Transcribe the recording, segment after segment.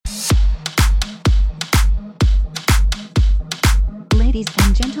ladies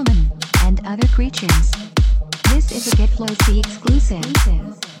and gentlemen, and other creatures. This is a Get Flow C exclusive.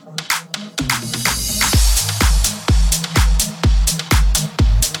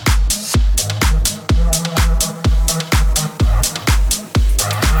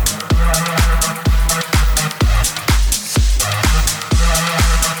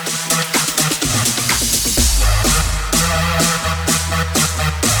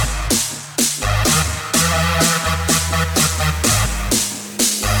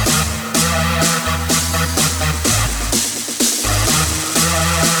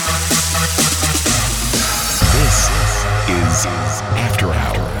 After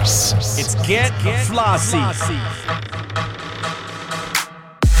Hours. It's Get Flossy.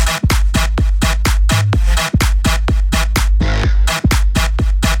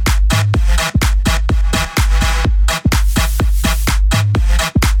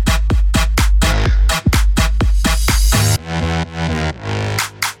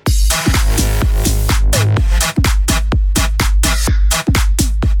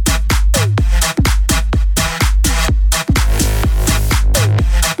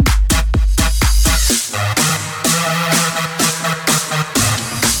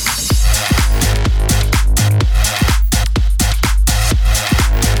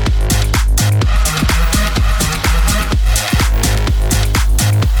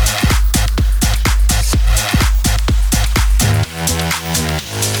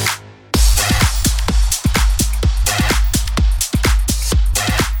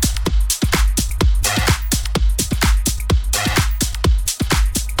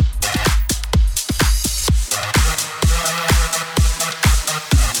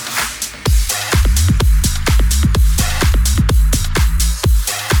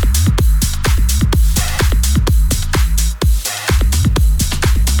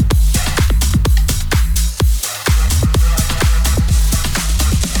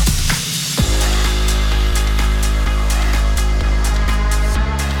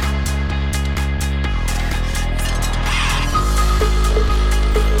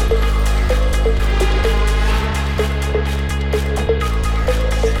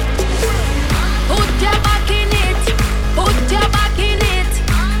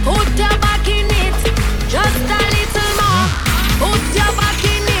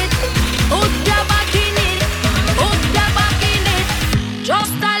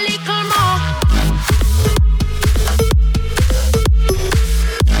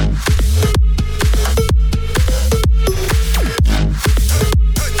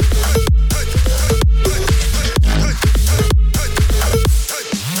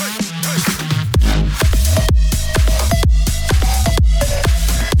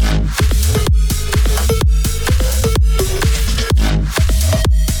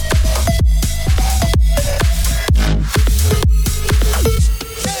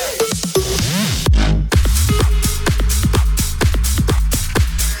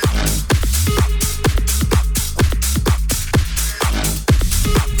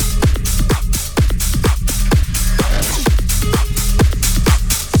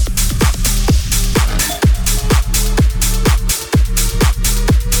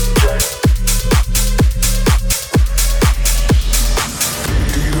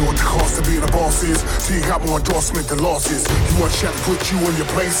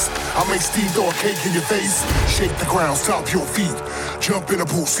 Shake the ground, stop your feet. Jump in a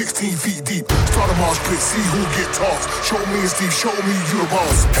pool 16 feet deep. Start a march pit, see who get tossed. Show me and Steve, show me you the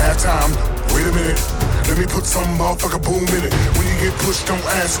boss. Halftime, wait a minute. Let me put some motherfucker boom in it. When you get pushed, don't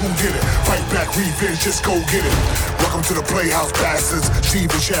ask who did it. Fight back, revenge, just go get it. Welcome to the Playhouse Bastards. Steve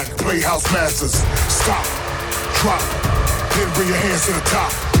and Shaq, Playhouse Masters. Stop, drop, then bring your hands to the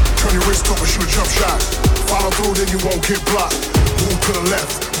top. Turn your wrist over, shoot a jump shot. Follow through, then you won't get blocked. Move to the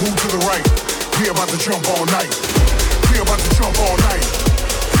left, move to the right. We about to jump all night. We about to jump all night.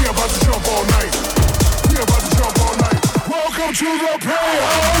 We about to jump all night. We about to jump all night. Welcome to the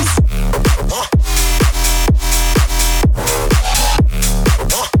Playhouse.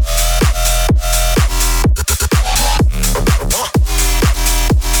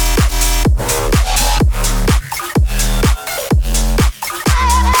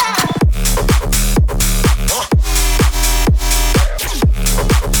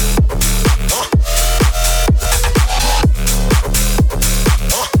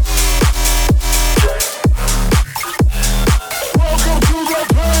 Welcome to the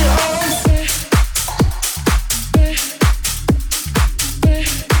Playhouse.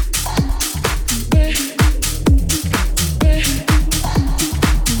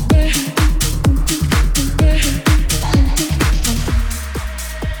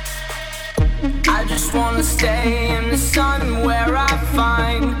 just wanna stay in the sun where I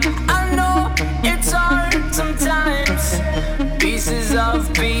find. I know it's hard sometimes. Pieces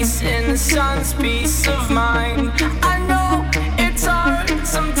of peace in the sun's peace of mind. I know it's hard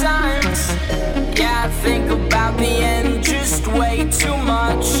sometimes. Yeah, I think about the end just way too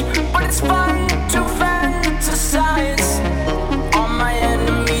much. But it's fun to fantasize on my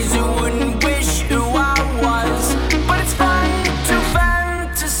enemies who wouldn't wish who I was. But it's fun to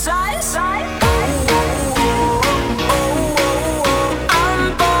fantasize. I'm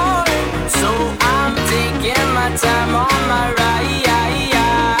bored, so I'm taking my time on my ride.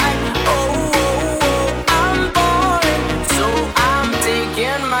 I'm bored, so I'm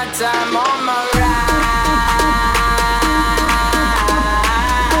taking my time on my ride.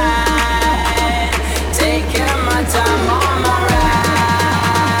 Taking my time on my ride.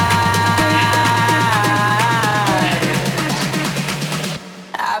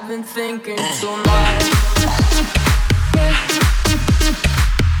 I've been thinking too much.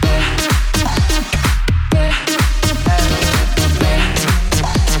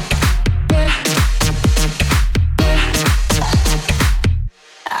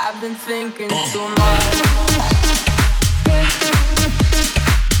 I've been thinking too much.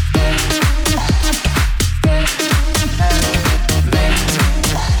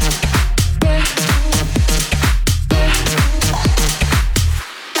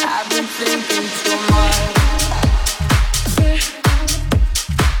 I've been thinking too much.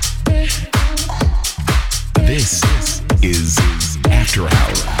 This is After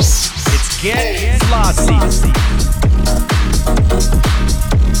Hours. It's Get Flossy.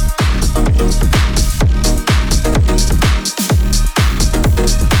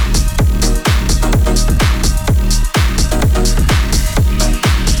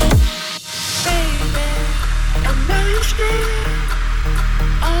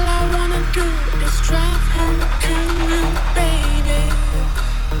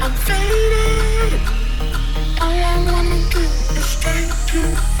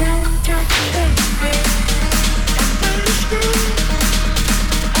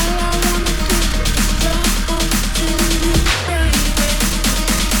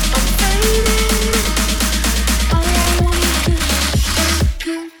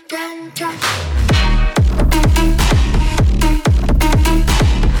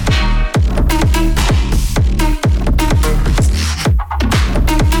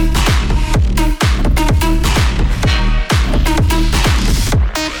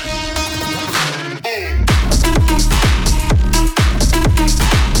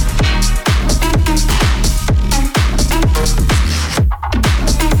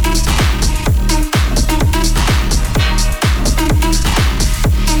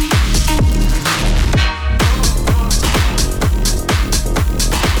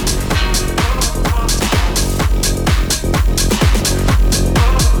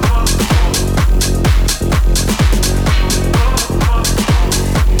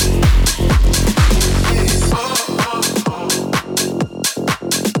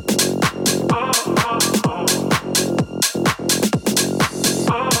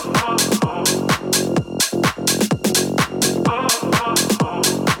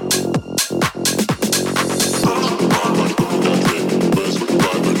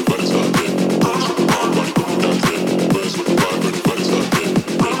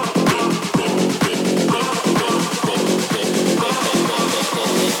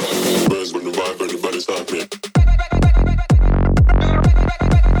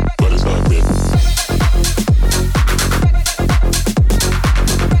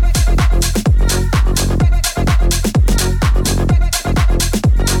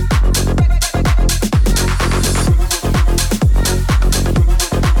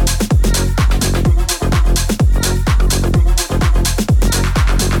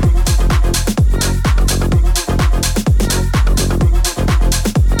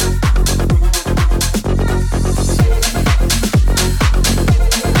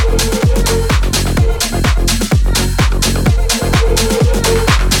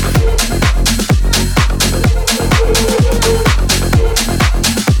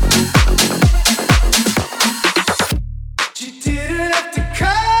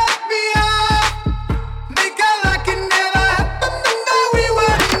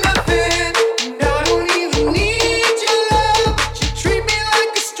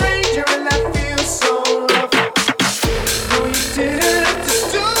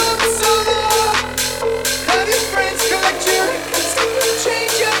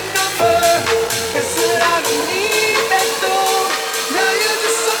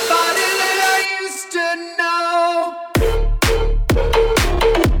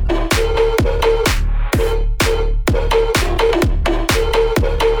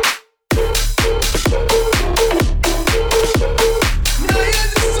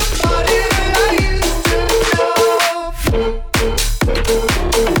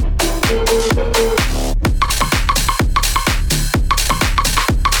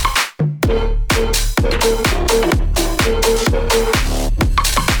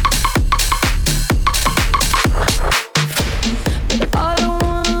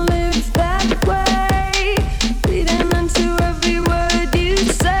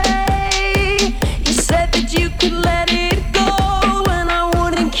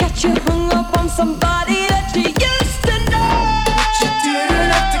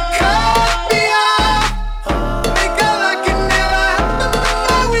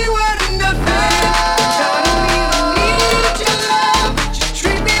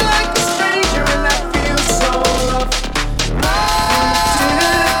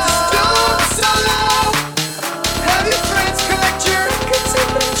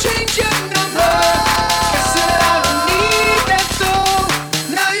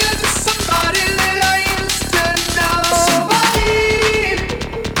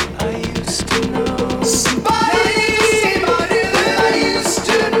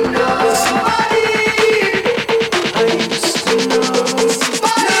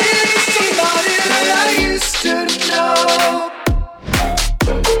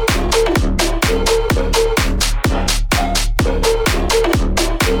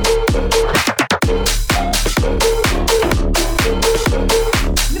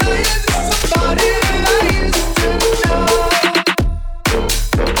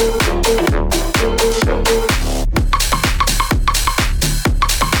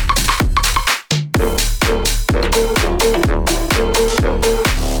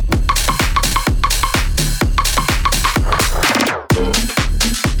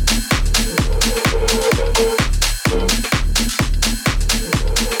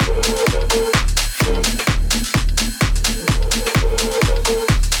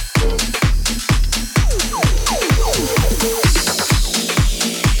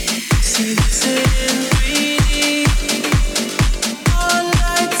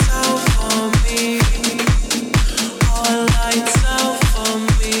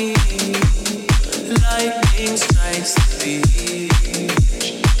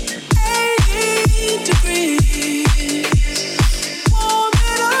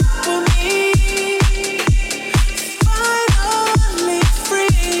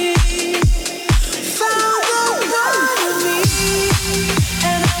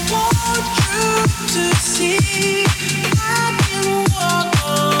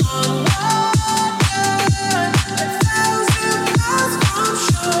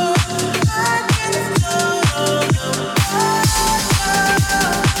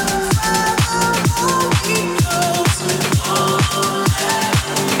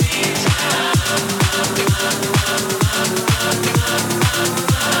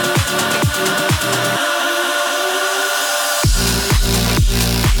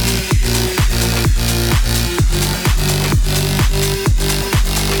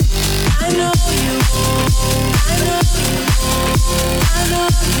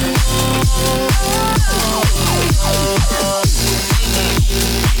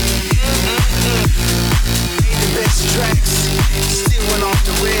 The best tracks still went off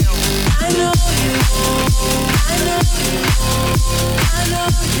the rail. I know you. I know you. I know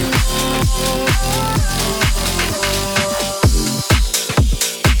you.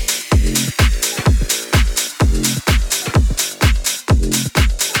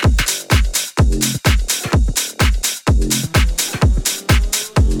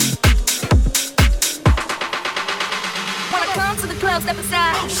 Step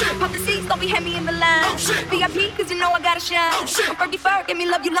aside, pop the seats, don't be heavy in the line. VIP, cause you know I gotta shine. Fergie Ferg, give me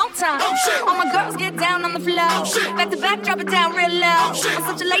love you long time. All my girls get down on the floor. Back to back, drop it down real low. I'm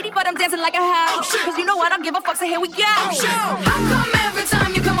such a lady, but I'm dancing like a house. Cause you know I don't give a fuck, so here we go. How come every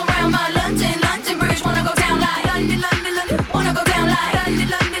time you come around my London Bridge, wanna go down like London, wanna go down like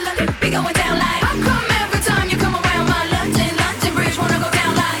London, we going down like. How come every time you come around my London Bridge, wanna go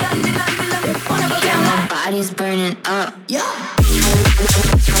down like London, wanna go down like. My body's burning up, yeah.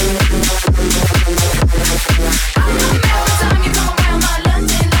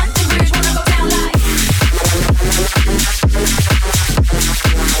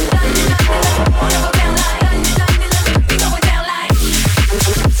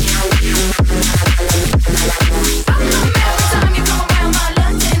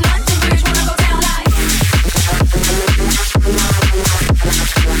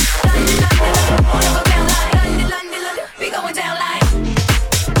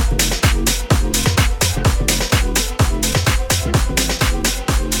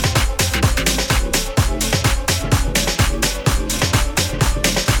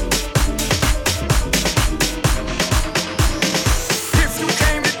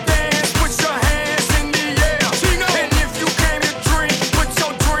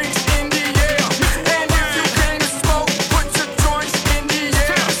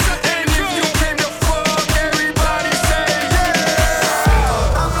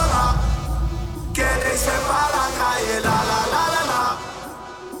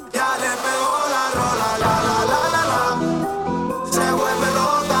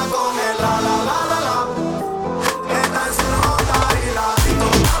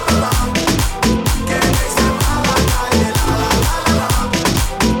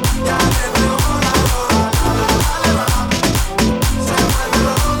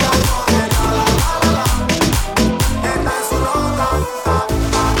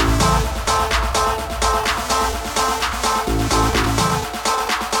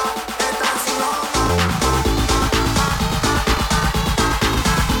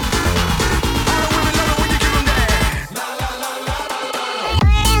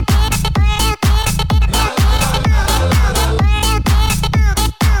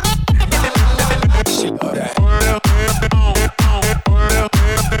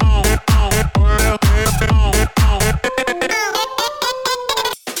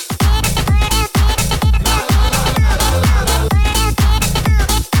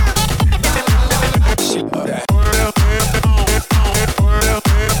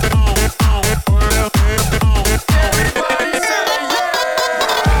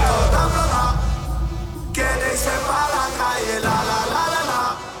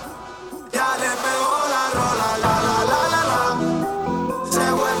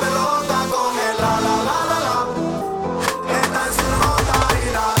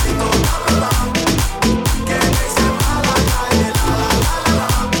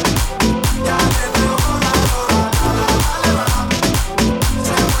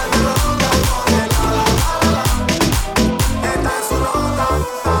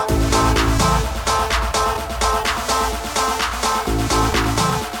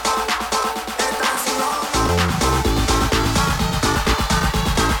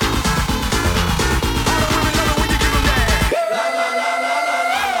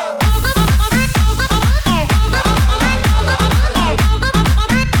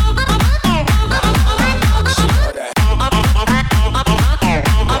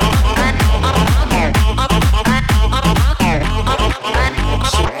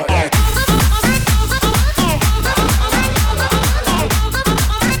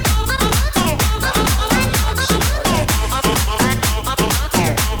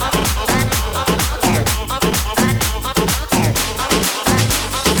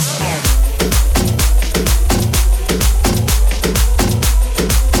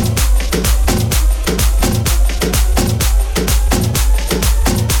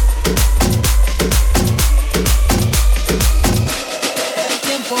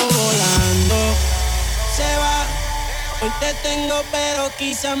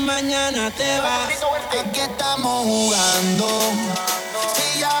 quizás mañana te vas. Es que estamos jugando.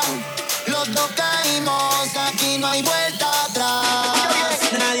 Si ya los dos caímos, aquí no hay vuelta atrás.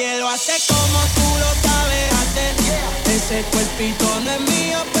 sé cómo tú lo sabes hacer. Ese cuerpito no es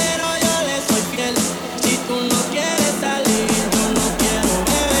mío, pero yo le soy fiel. Si tú no quieres salir, yo no quiero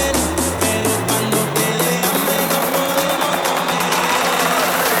beber, pero cuando te dé hambre no podemos comer.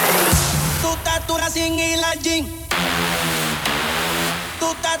 Tu estatura sin ir al gym. Tu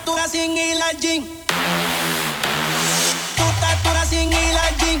estatura sin ir al gym. Tu estatura sin ir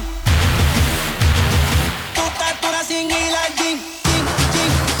al gym. Tu estatura sin ir al gym.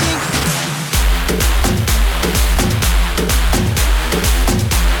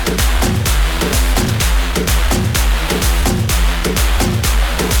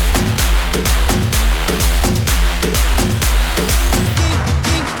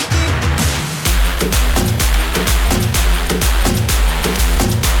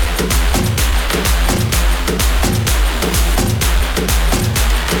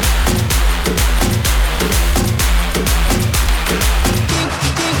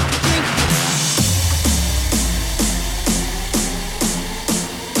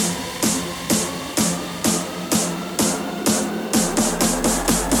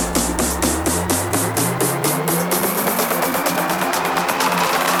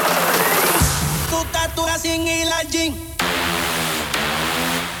 Sin ir al gym.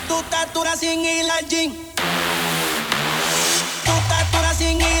 Tu estatura sin ir al gym. Tu estatura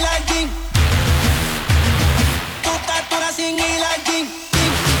sin ir al gym. Tu estatura sin ir al gym.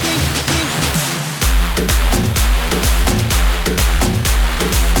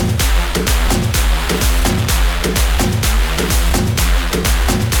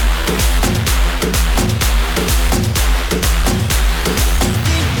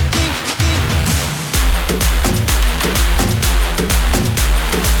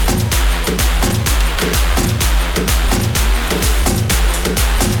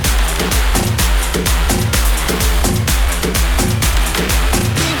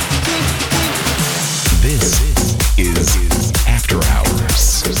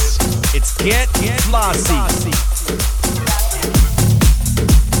 Get Flossy.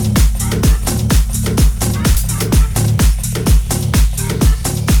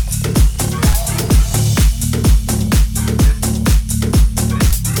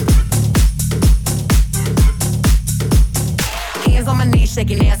 Hands on my knees,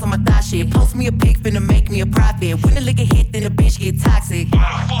 shaking ass on my thigh shit. Post me a pic, finna make me a profit. When the liquor hit, then the bitch get toxic. Why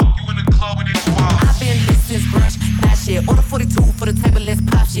the fuck you in the club with these wild? I've been lit since brunch, that shit. Order 42 for the table, let's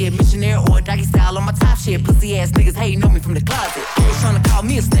pop shit. Missionary or doggy style on my top shit. Pussy ass niggas hating on me from the closet. Always trying to call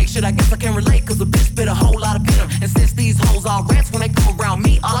me a snake, shit, I guess I can relate. Cause a bitch spit a whole lot of venom. And since these hoes all rats, when they come around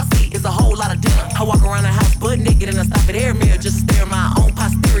me, all I see is a whole lot of dinner. I walk around the house butt naked and I stop at air mirror just to stare at my own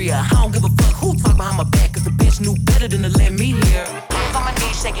posterior. I don't give a fuck who talk behind my back, cause the bitch knew better than to let me hear. Hands on my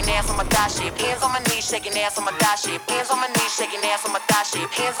knees, shaking ass on my thigh shit. Hands on my knees, shaking ass on my thigh shit. Hands on my knees, shaking ass on my thigh shit.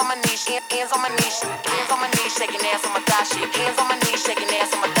 Hands on my knees, hands on my knees, hands on my knees, shaking ass on my thigh shit. Hands on my knees, shaking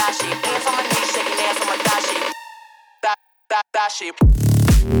ass on my thigh shit. Hands on my knees, shaking ass on my thigh shit. Thigh shit.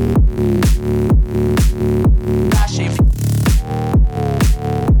 Thigh shit.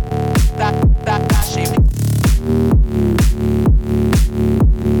 Thigh shit.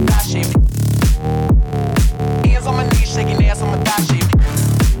 Thigh shit. Hands on my knees, shaking ass on my thigh shit.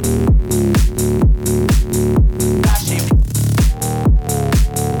 Thigh shit.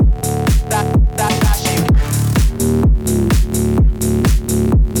 Thigh shit.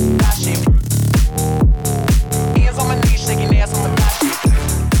 Thigh shit. Hands on my knees, shaking ass on my thigh shit.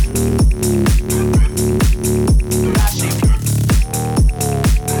 Thigh shit. Thigh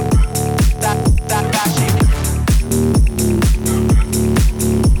shit.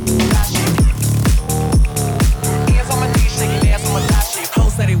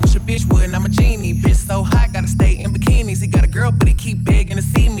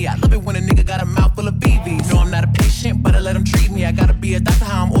 be a doctor,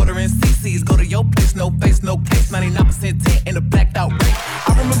 how I'm ordering CCs. Go to your place, no face, no case. 99% tent in a blacked out race.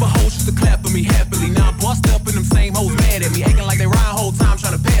 I remember hoes used to clap for me happily. Now I'm bossed up and them same hoes mad at me. Acting like they ride whole time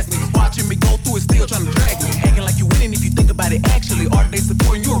trying to pass me. Watching me go through it, still trying to drag me. Acting like you winning if you think about it actually. Are they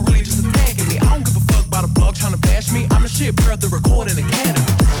supporting you or really just attacking me? I don't give a fuck about a blog trying to bash me. I'm the shit, bro, the recording academy.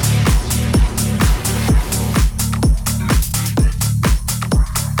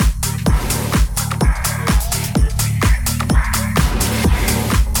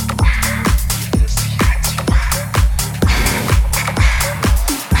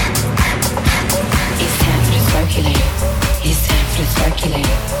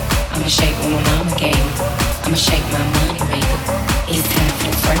 I'ma shake my mama game. I'ma shake my money, baby. It's time for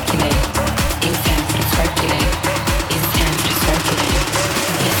the circulate. It's time for the circulate. It's time for the circulate.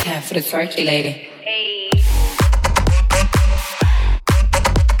 It's time for the circulating. Hey.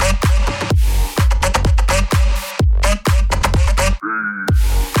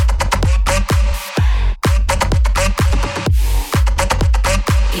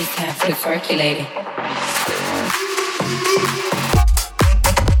 circulating.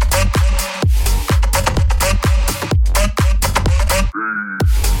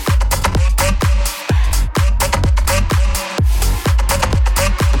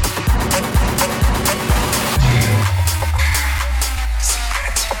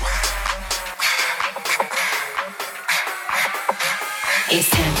 It's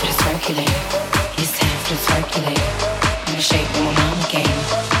time for the circulator. It's time for the circulator. I'ma shake what my mama gave me.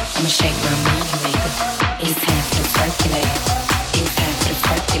 I'ma shake my money maker. It's time for the circulator. It's time for the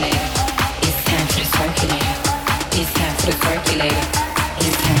circulator. It's time for the circulator. It's time for the circulator.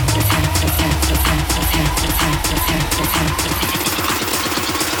 It's time for the time for the time for the time for the time for the time for the time for the time for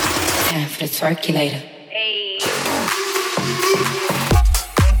the time for the circulator.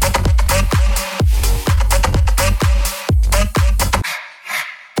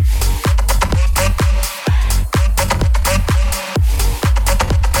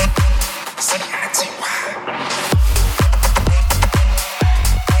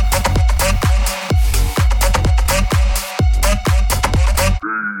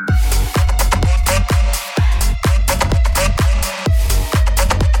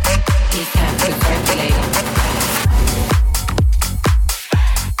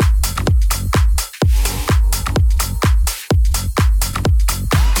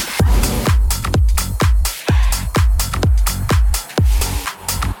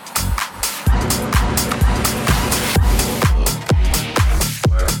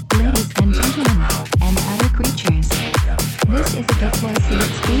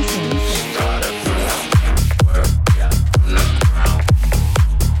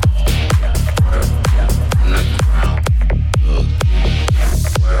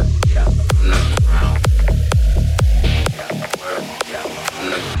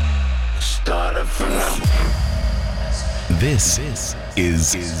 This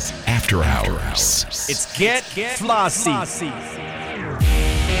is After Hours. It's Get Flossy.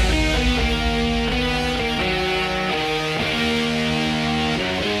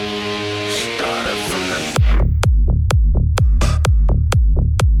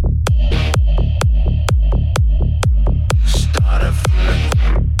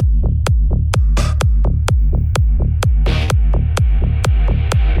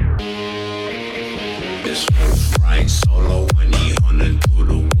 Solo when he hunting through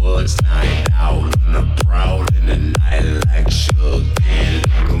the woods, night out on the prowl in the night like sugar.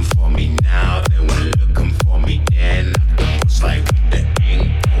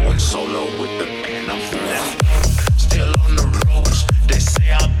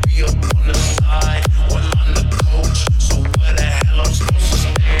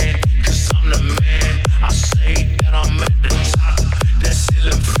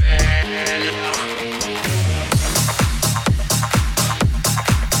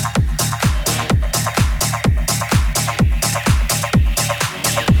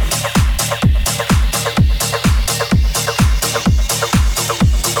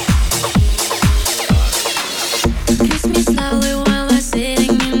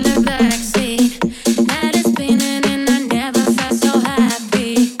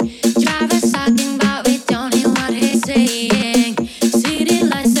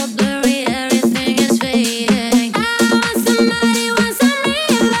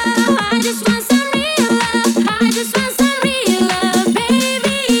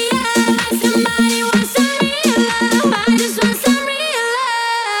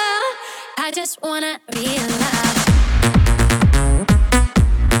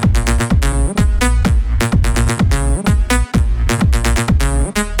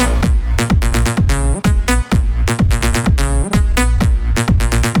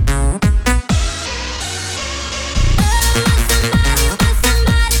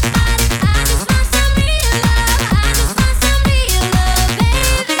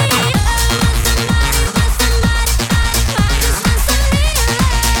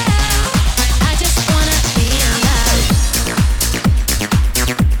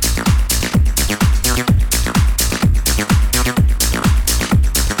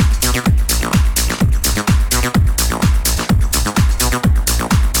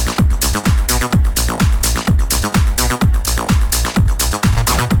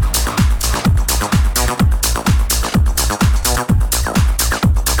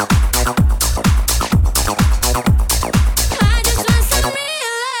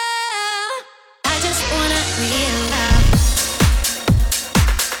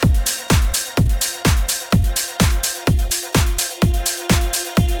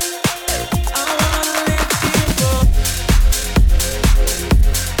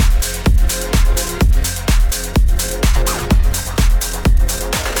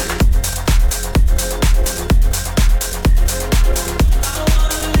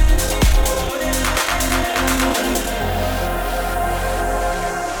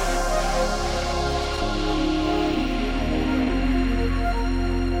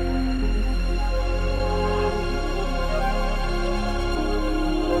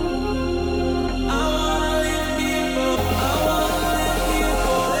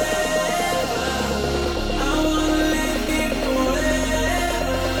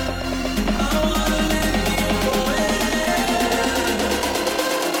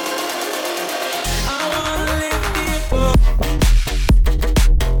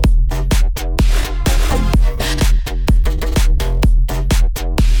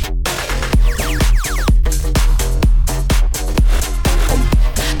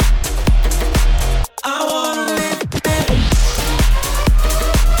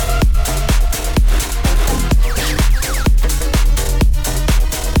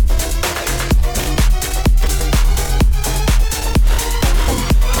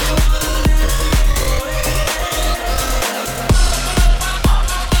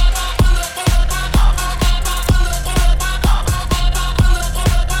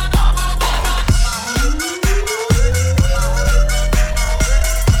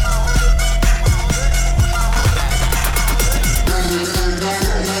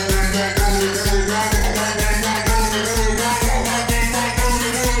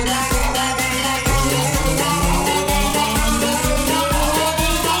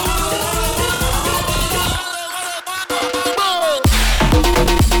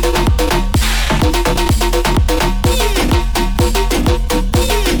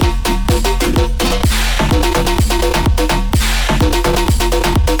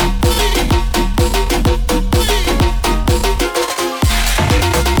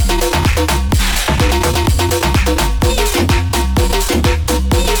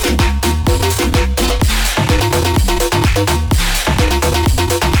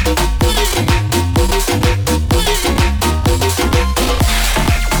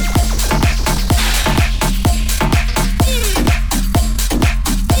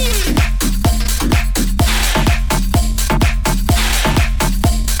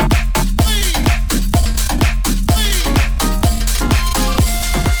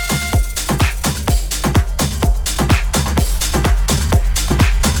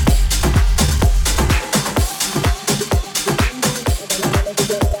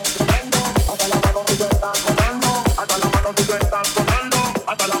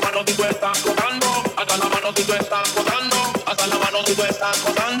 si tú estás gozando, alza la mano si tú estás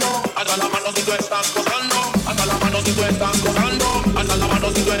gozando, alza la mano si tú estás gozando, alza la mano si tú estás gozando, alza la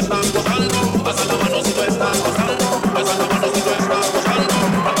mano si tú estás gozando, alza la mano si tú estás gozando, alza la mano si tú estás gozando,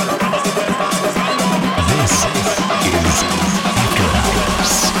 alza la mano si tú estás gozando. This is After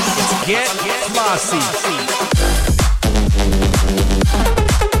Hours. Get Flossy.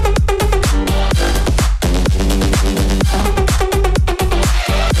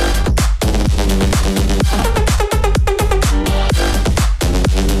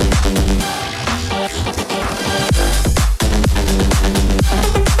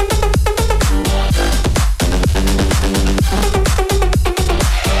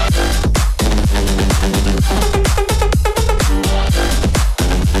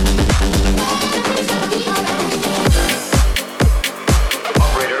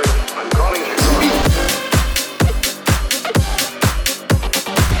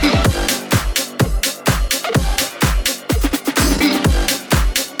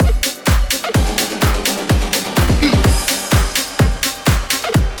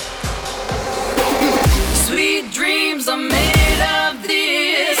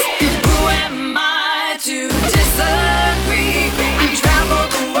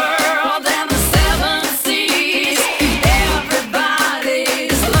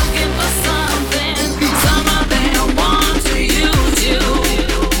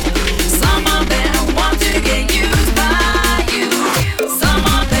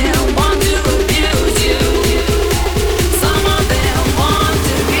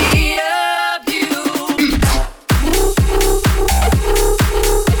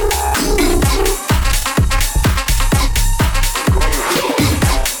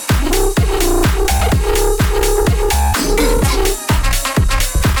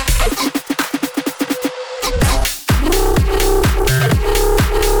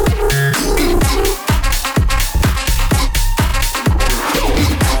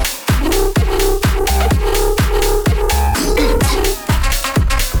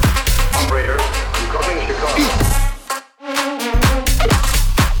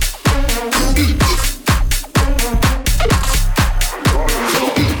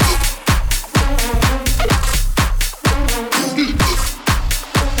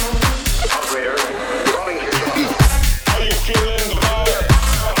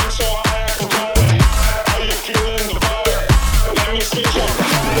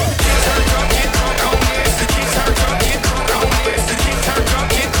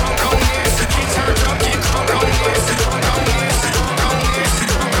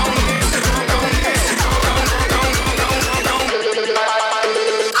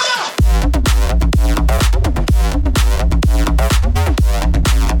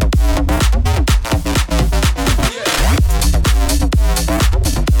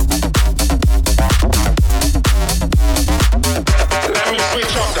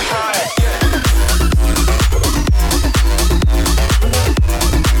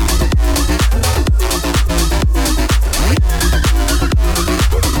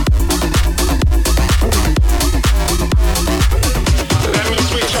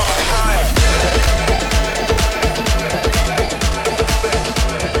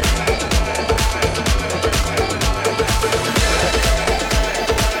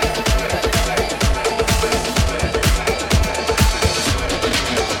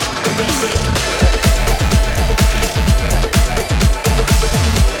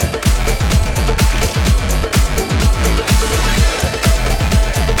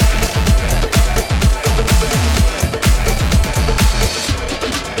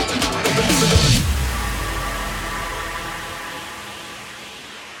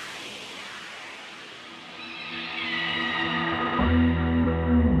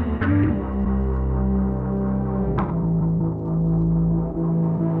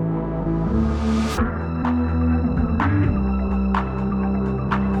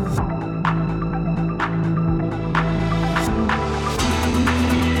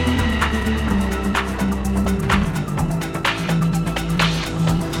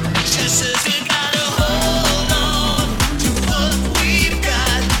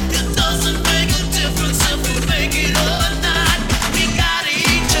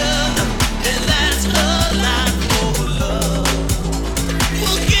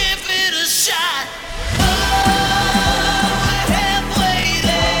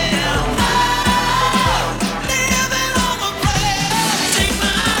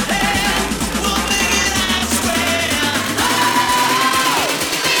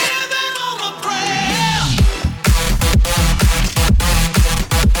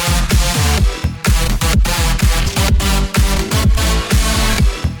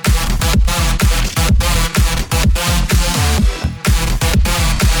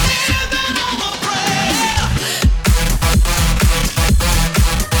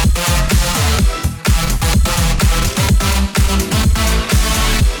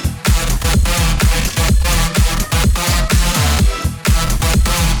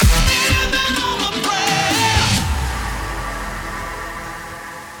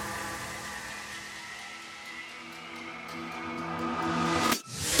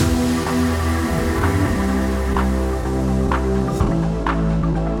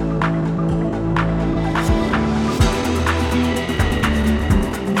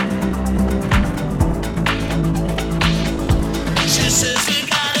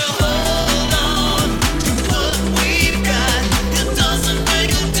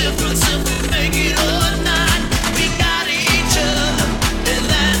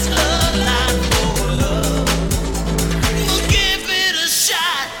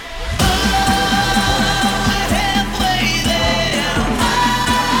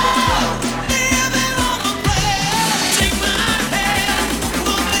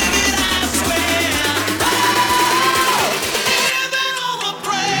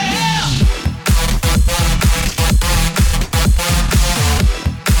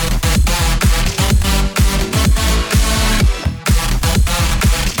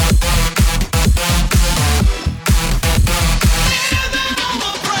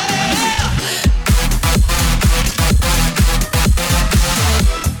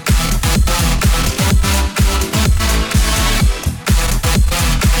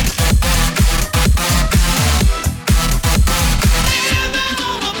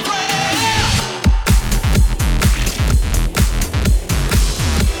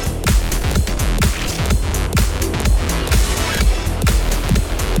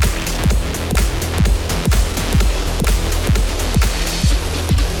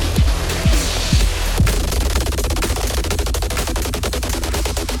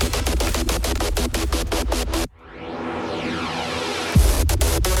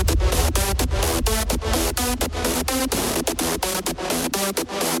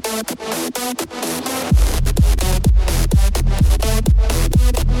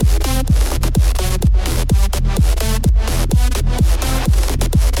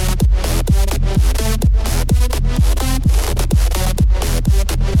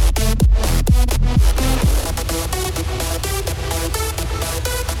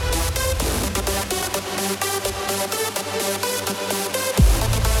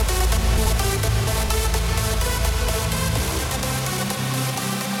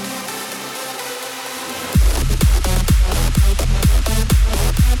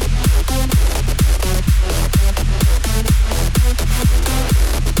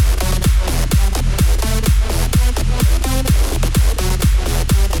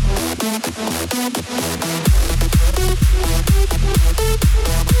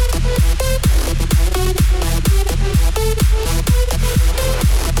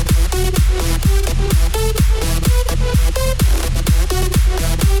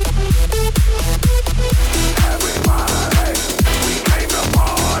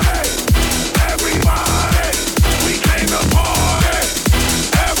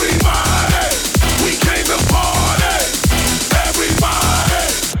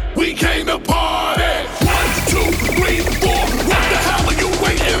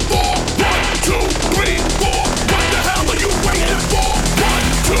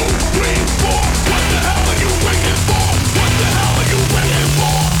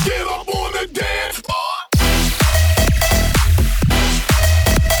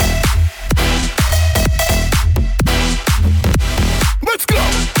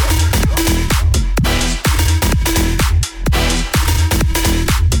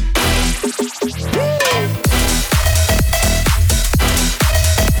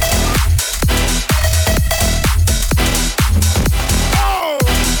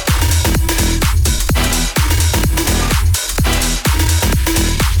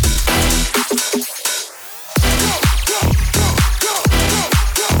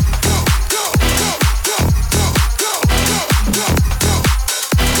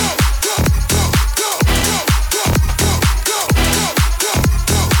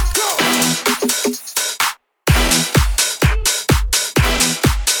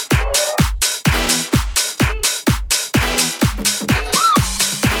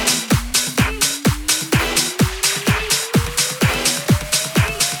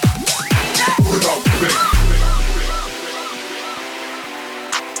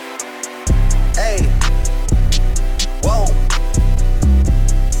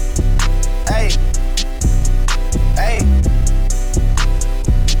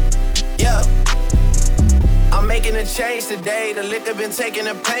 changed today. The liquor been taking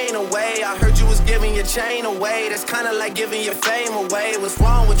the pain away. I heard you was giving your chain away. That's kinda like giving your fame away. What's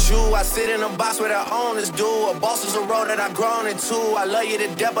wrong with you? I sit in a box where the owners do. A boss is a role that I've grown into. I love you to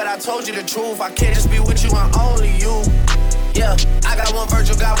death, but I told you the truth. I can't just be with you and only you. Yeah, I got one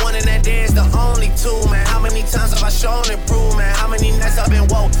Virgil, got one, and that day is the only two, man. How many times have I shown and proved, man? How many nights I've been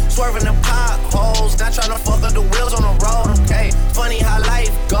woke, swerving the potholes, not trying to fuck up the wheels on the road, okay? Funny how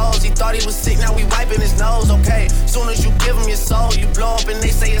life goes. He thought he was sick, now we wiping his nose, okay? Soon as you give him your soul, you blow up and they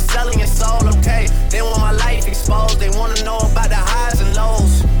say you're selling your soul, okay? They want my life exposed, they wanna know about the highs and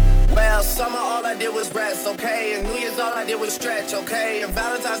lows. Well, summer all I did was rest, okay? And New Year's all I did was stretch, okay? And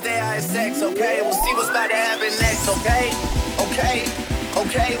Valentine's Day I had sex, okay? We'll see what's about to happen next, okay? Okay,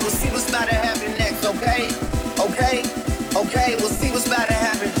 okay, we'll see what's about to happen next, okay? Okay, okay, we'll see what's about to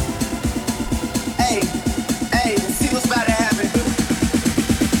happen. Hey, hey, we'll see what's about to happen.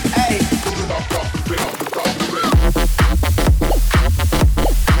 Hey.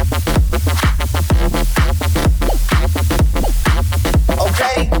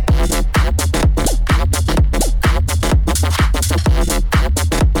 Okay.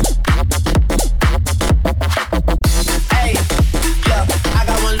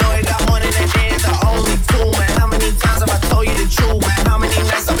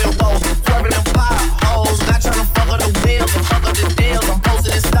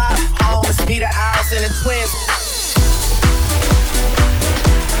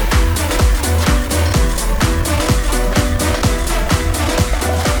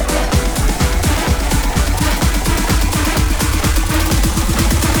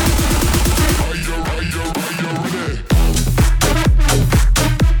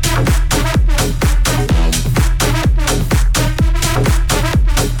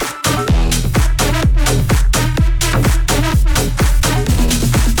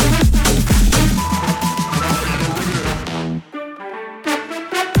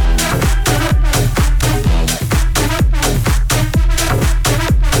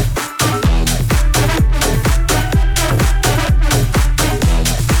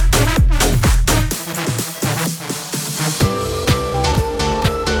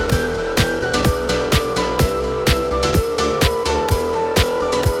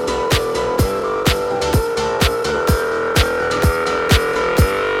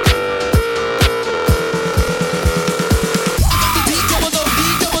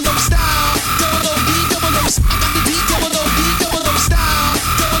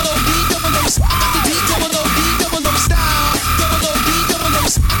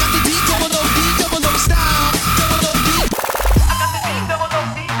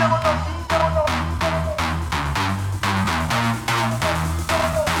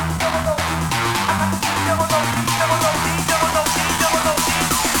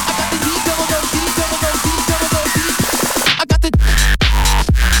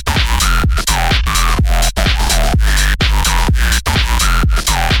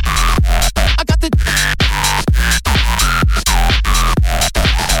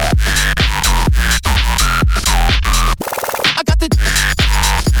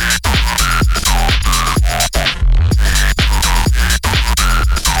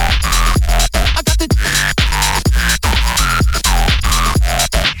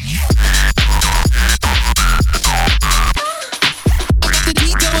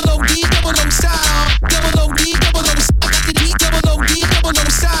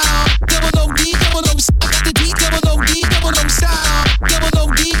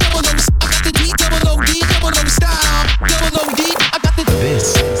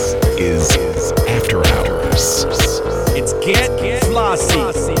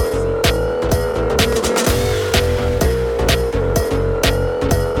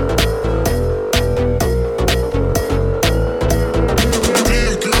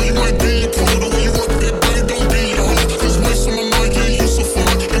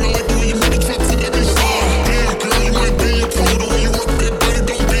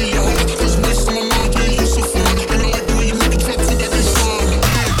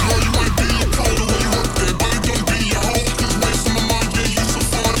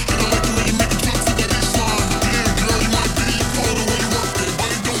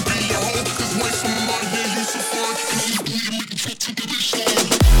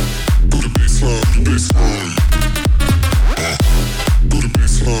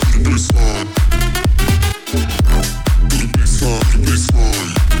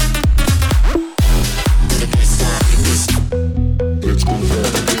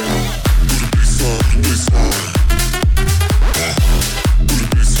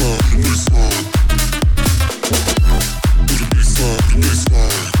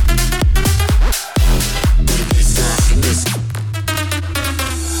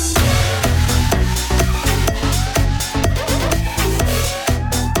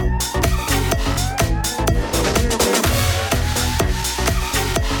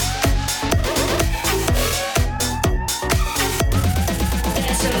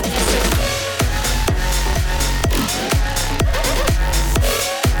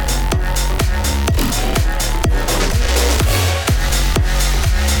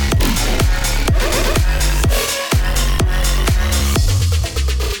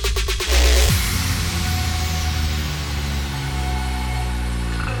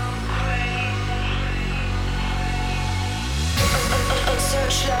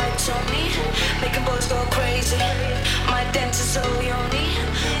 dance on me, making boys go crazy. My dance is so yoni,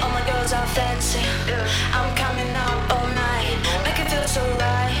 all my girls are fancy. I'm coming out all night, make it feel so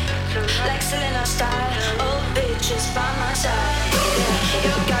right, like Selena style. Oh, bitches by my side. Yeah,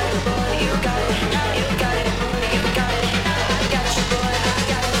 you got it, boy, you got it, you got it, boy, you got it. I got you, boy, I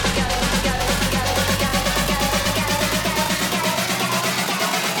got it, I got it, I got it, I got it, I got it, I got it, I got it, I got it.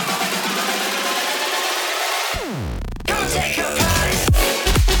 Come take your prize.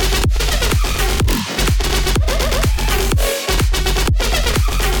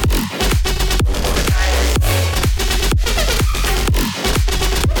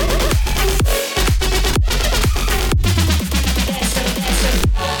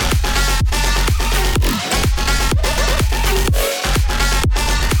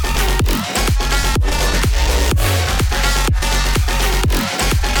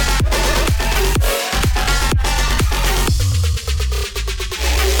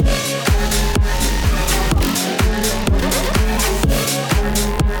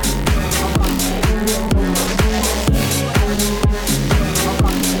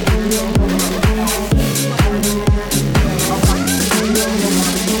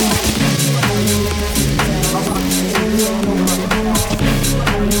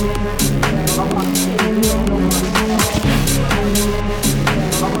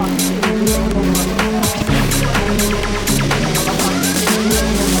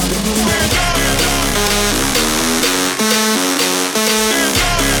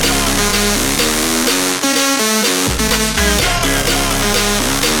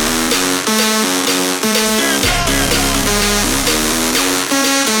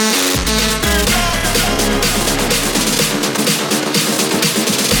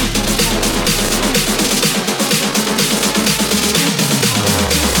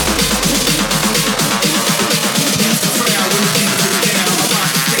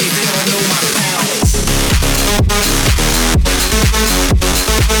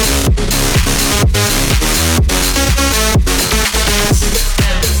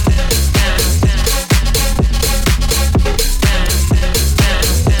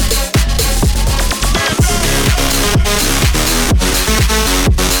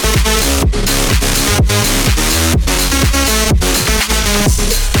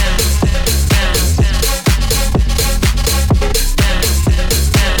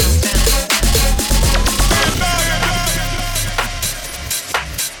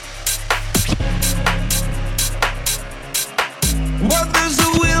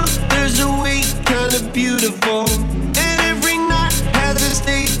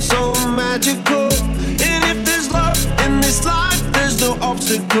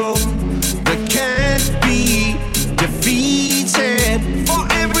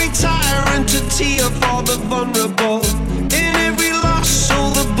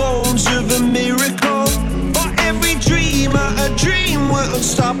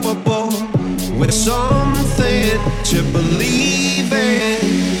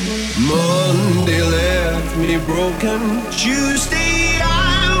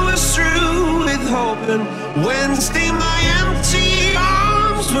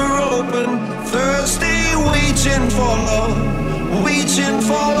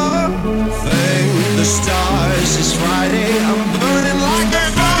 Thank the stars, it's Friday.